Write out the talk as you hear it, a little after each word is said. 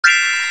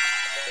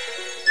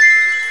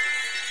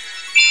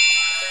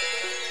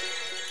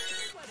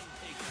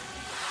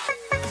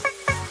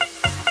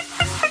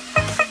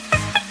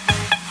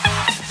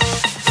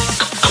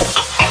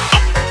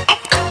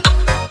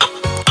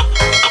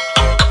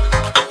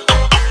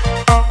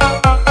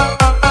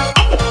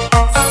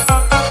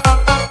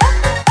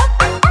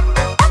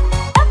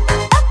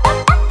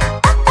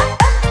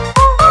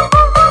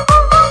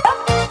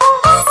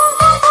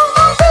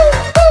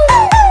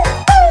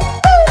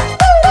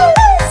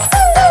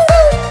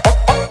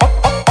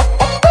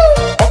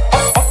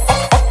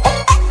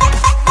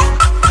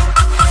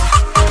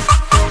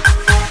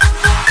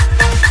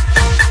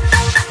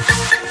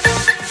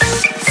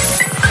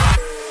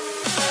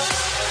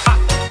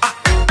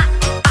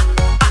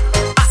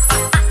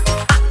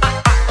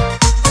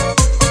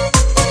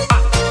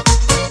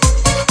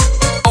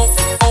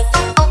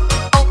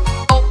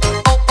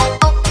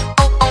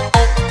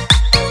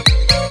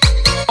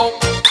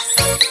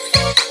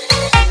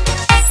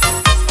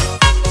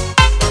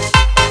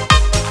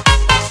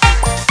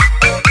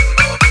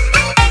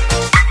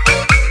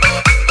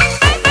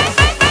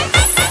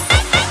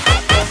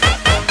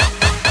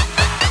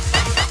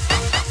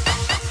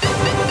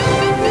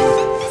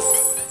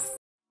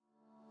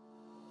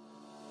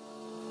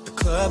The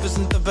club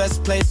isn't the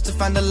best place to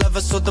find a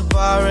lover, so the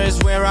bar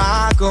is where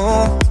I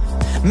go.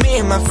 Me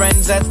and my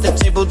friends at the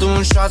table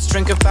doing shots,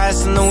 drinking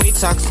fast, and then we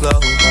talk slow.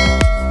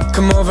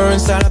 Come over and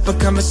start up a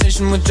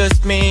conversation with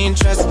just me, and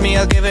trust me,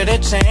 I'll give it a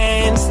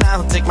chance.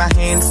 Now take my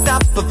hand,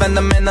 stop, and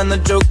the man on the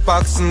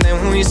jukebox, and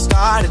then we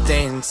started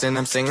dancing.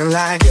 I'm singing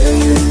like, girl,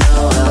 you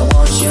know I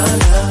want your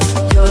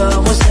love. Your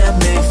love was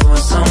handmade for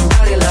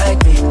somebody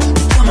like me.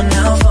 Coming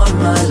now for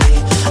my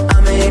lead.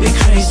 I may be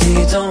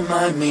crazy, don't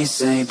mind me.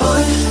 Say,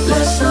 boy,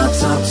 let's not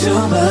talk too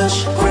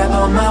much. Grab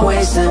on my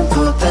waist and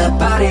put that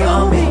body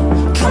on me.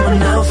 Come on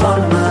now,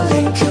 follow my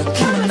lead.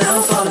 Come on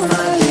now, follow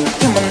my lead.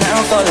 Come on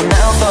now, follow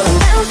now, follow.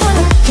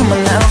 Come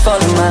on now,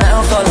 follow my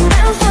now, follow.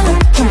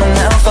 Come on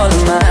now, follow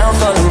my now,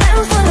 follow.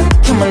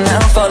 Come on now,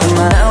 follow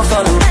my now,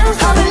 follow.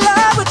 I'm in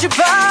love with your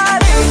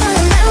body.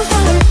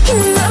 Come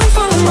on now,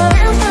 follow my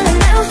now,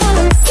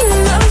 follow. Come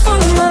on now,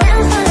 follow my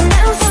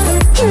now, follow.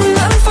 Come on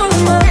now, follow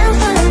my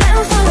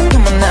now, follow.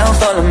 Come on now,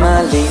 follow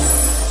my lead.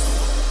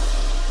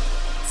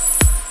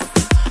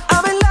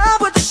 I'm in love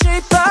with the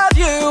shape of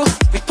you.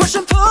 We push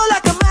and pull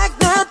like a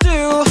magnet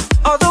do.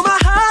 Although my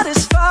heart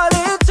is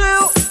falling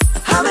too.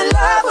 I'm in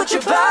love with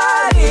your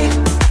body.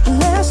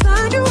 Last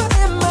night you were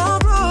in my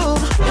room.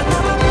 And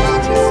now I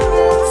want you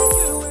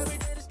every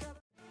day is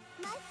coming.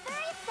 My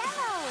furry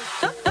fellows.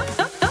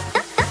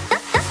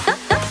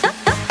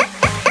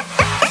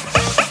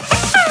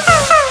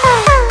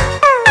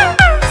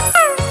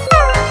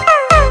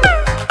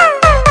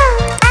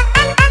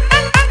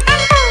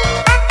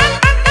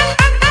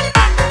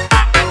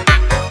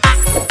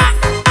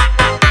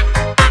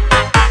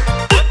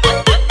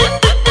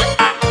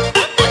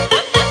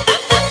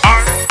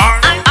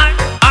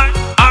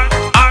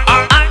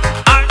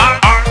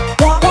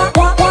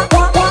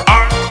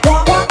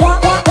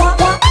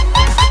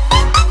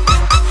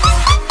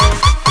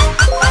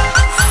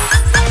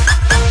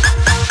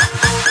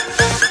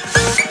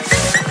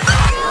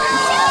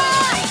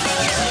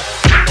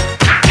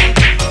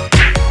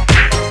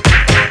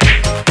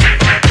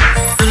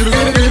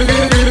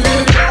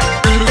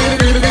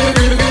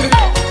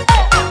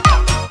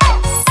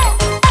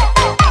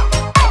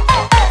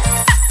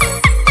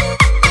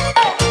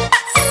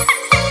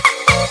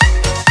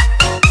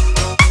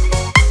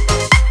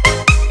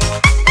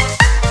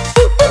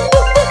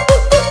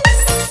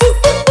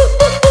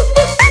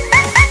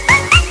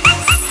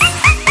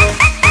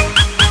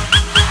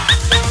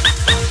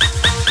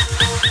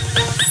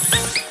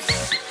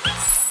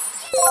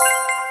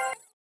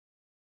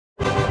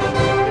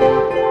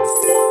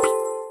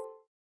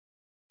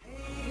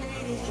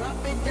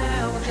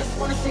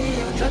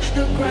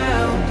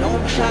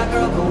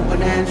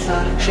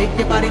 Shake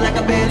your body like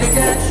a belly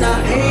dancer.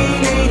 Hey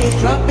ladies,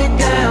 drop it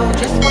down.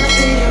 Just wanna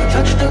see you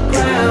touch the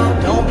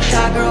ground. Don't be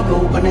shy, girl, go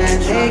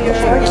bonanza. Hey girl,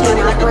 shake your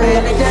body like a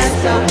belly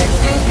dancer.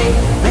 Excuse me,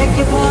 beg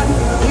your pardon.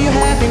 Do you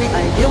have any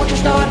idea what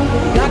you're starting?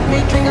 You got me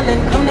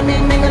tingling, come to me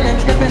mingling,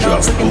 stepping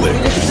up, looking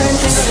delicious and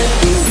tingling.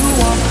 When you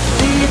walk,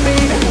 see it,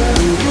 baby.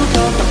 When you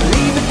talk, I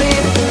believe it,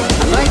 baby.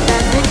 I like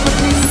that thing for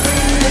me.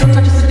 Little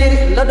touches of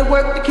ditty, love to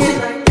work the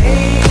kitty.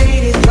 Hey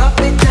ladies, drop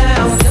it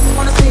down. Just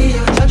wanna see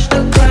you touch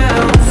the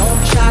ground. Don't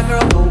be shy,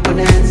 girl, go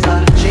bonanza.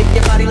 Shake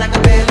your body like a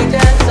belly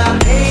dancer.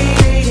 Hey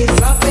ladies,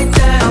 drop it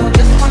down.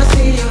 Just wanna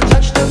see you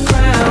touch the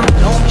ground.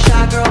 Don't be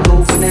shy, girl, go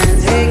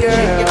bonanza. Hey girl,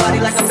 shake your body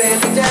like a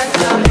belly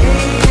dancer.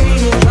 Hey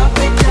ladies, drop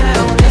it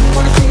down. Just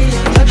wanna see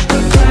you touch the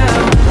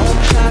ground. Don't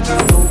be shy,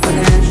 girl, go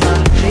bonanza.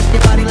 Shake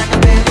your body like a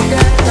belly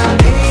dancer.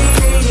 Hey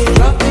ladies,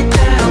 drop it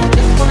down.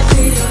 Just wanna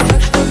see you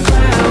touch the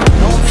ground.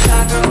 Don't be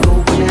shy, girl, go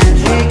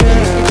bonanza. Hey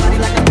girl, shake your body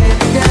like a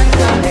belly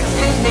dancer.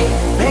 Excuse me,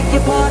 beg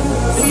your pardon.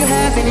 Do you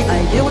have any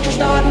idea what you're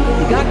starting?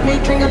 You got me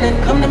tingling,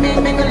 come to me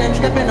mingling,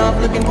 stepping off,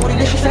 looking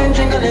bootylicious and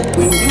jingling.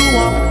 When you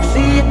walk,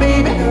 see it,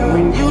 baby.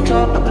 When you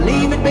talk, I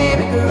believe it,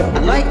 baby. I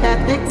like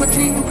that thick,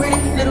 petite, and pretty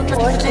little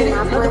touch of city.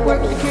 Love the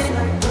work.